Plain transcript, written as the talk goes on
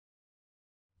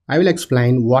I will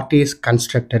explain what is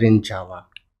constructor in Java.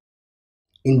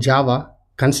 In Java,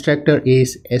 constructor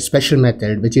is a special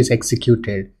method which is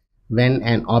executed when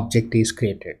an object is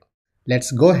created.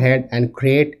 Let's go ahead and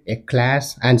create a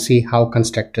class and see how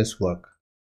constructors work.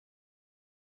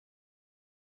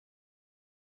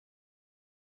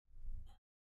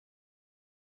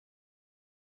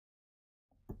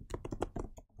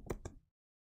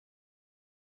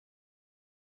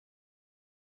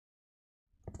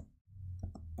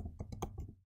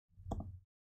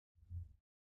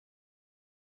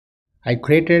 I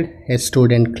created a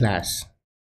student class.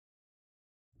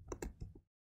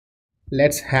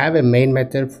 Let's have a main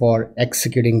method for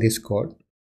executing this code.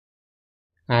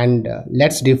 And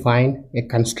let's define a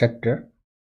constructor.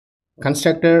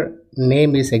 Constructor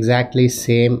name is exactly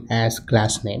same as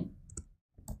class name.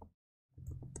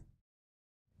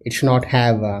 It should not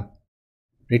have a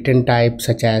return type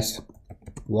such as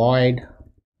void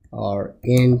or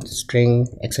int, string,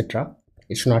 etc.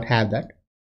 It should not have that.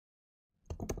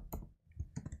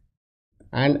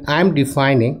 And I'm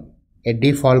defining a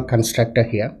default constructor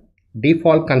here.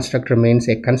 Default constructor means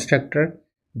a constructor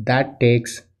that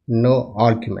takes no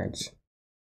arguments.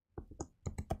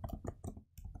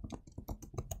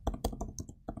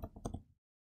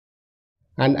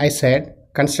 And I said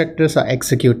constructors are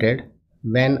executed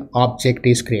when object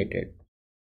is created.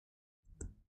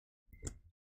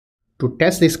 To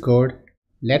test this code,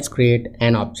 let's create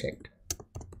an object.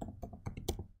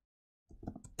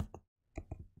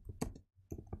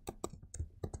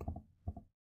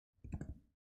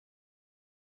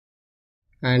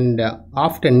 And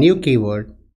after new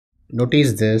keyword,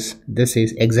 notice this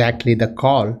is exactly the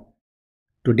call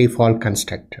to default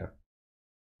constructor.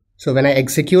 So when I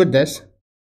execute this,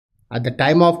 at the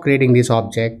time of creating this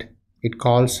object, it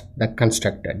calls the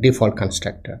constructor, default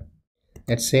constructor.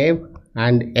 Let's save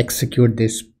and execute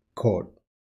this code.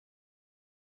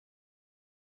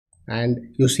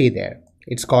 And you see there,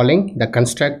 it's calling the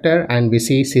constructor and we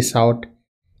see sysout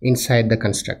inside the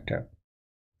constructor.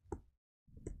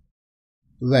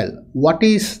 Well, what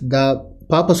is the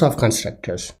purpose of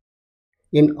constructors?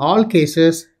 In all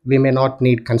cases, we may not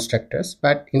need constructors,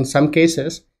 but in some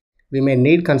cases, we may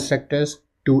need constructors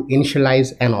to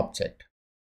initialize an object.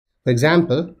 For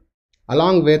example,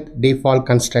 along with default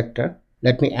constructor,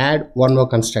 let me add one more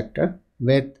constructor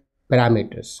with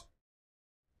parameters.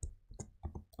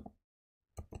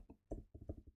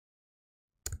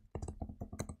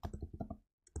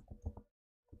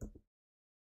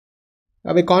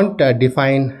 We can't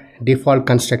define default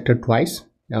constructor twice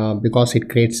because it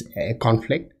creates a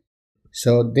conflict.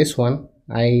 So this one,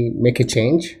 I make a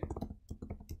change.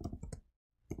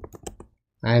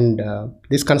 And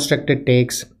this constructor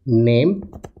takes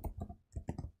name.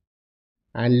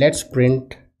 And let's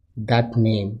print that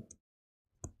name.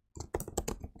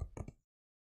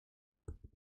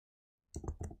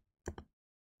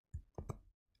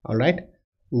 Alright.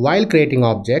 While creating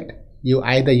object, you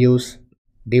either use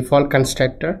default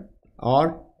constructor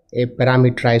or a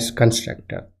parameterized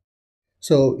constructor.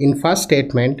 So in first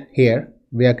statement here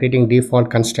we are creating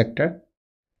default constructor.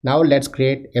 Now let's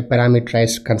create a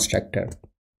parameterized constructor.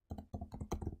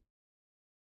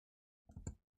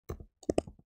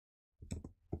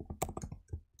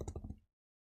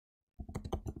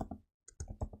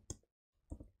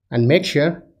 And make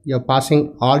sure you're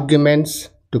passing arguments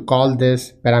to call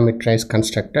this parameterized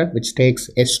constructor, which takes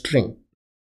a string.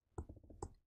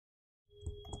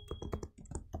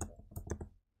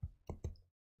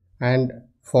 And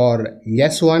for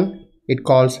yes1 it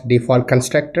calls default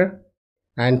constructor,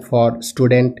 and for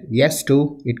student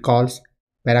yes2 it calls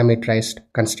parameterized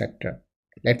constructor.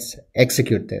 Let's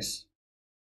execute this.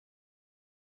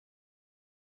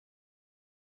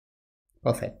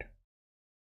 Perfect.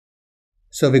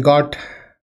 So we got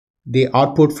the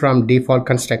output from default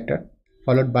constructor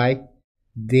followed by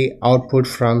the output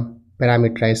from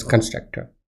parameterized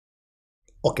constructor.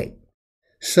 Okay.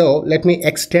 So let me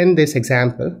extend this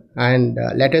example and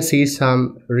let us see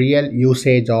some real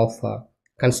usage of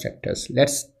constructors.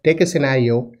 Let's take a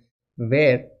scenario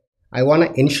where I want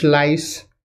to initialize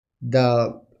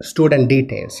the student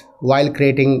details while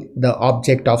creating the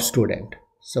object of student.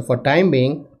 So for time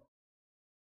being,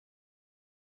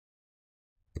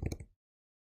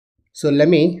 so let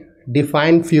me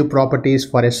define few properties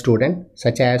for a student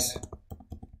such as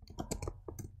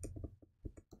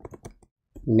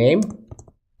name,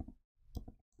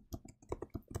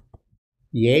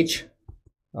 age.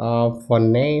 For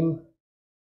name,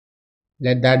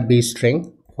 let that be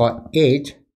string. For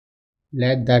age,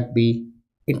 let that be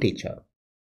integer.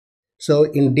 So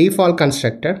in default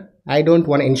constructor, I don't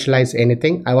want to initialize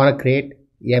anything. I want to create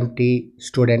empty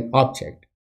student object.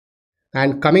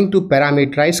 And coming to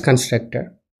parameterized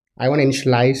constructor, I want to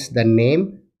initialize the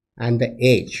name and the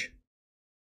age.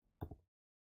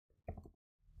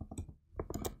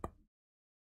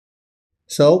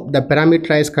 So the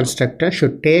parameterized constructor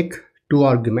should take two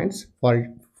arguments for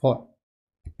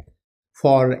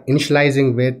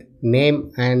initializing with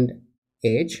name and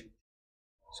age.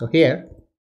 So here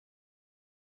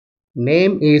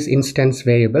name is instance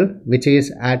variable which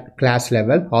is at class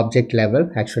level, object level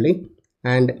actually,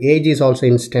 and age is also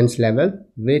instance level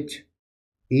which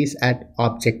is at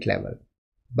object level.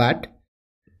 But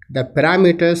the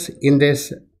parameters in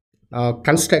this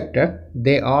constructor,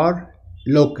 they are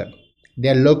local. They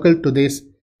are local to this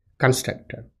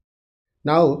constructor.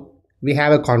 Now we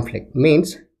have a conflict,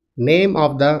 means name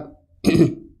of the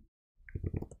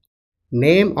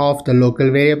name of the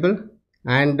local variable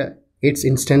and its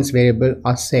instance variable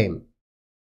are same.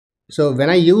 So when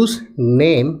I use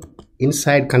name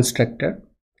inside constructor,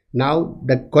 now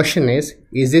the question is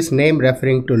this name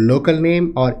referring to local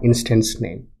name or instance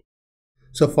name?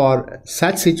 So for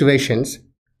such situations,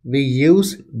 we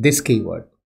use this keyword.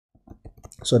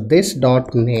 So this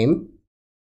dot name,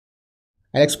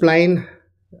 I'll explain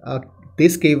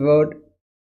this keyword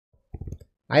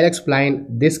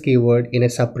in a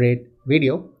separate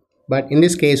video. But in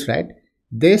this case, right,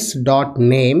 this dot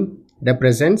name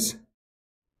represents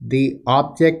the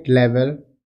object level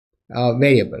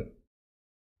variable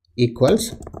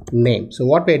equals name. So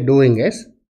what we're doing is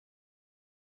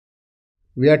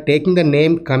we are taking the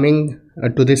name coming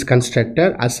to this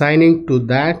constructor, assigning to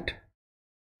that.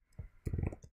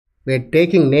 We're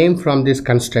taking name from this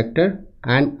constructor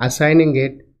and assigning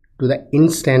it to the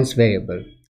instance variable.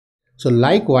 So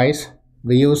likewise,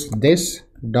 we use this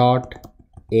dot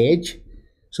age.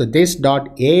 So this dot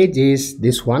age is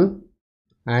this one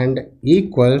and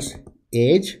equals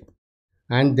age,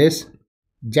 and this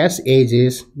just age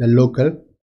is the local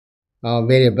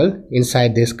variable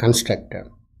inside this constructor.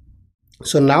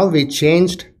 So now we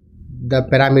changed the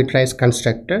parameterized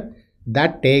constructor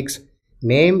that takes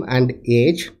name and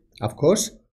age. Of course,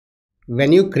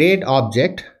 when you create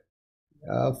object,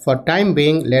 for time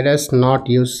being, let us not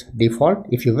use default.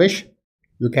 If you wish,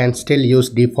 you can still use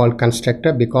default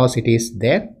constructor because it is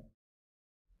there.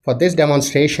 For this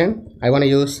demonstration, I want to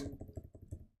use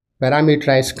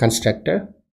parameterized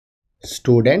constructor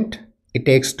student. It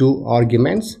takes two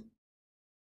arguments,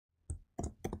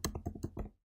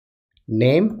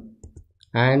 name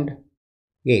and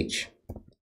age.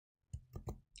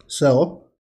 So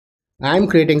I am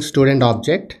creating student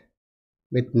object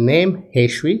with name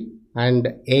Heshwi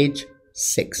and age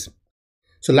 6.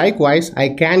 So likewise, I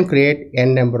can create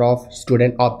n number of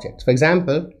student objects. For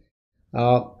example,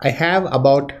 I have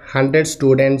about 100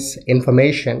 students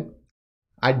information.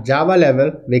 At Java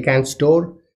level, we can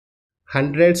store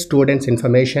 100 students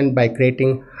information by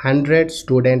creating 100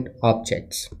 student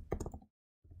objects.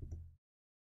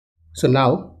 So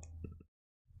now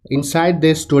inside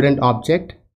this student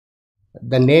object,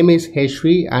 the name is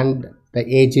Heshwi and the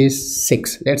age is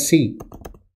 6. Let's see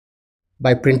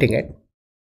by printing it.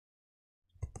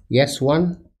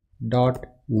 S1 dot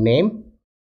name,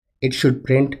 it should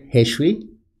print Heshwi,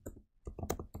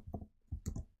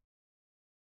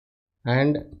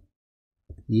 and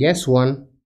S1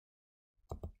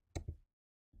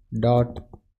 dot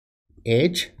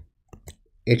age,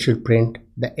 it should print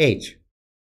the age.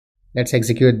 Let's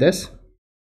execute this.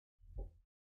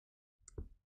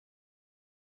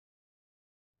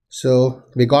 So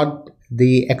we got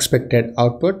the expected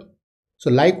output. So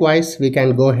likewise, we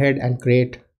can go ahead and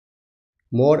create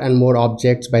more and more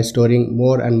objects by storing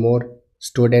more and more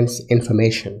students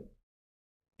information.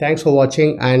 Thanks for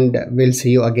watching, and we'll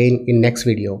see you again in next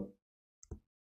video.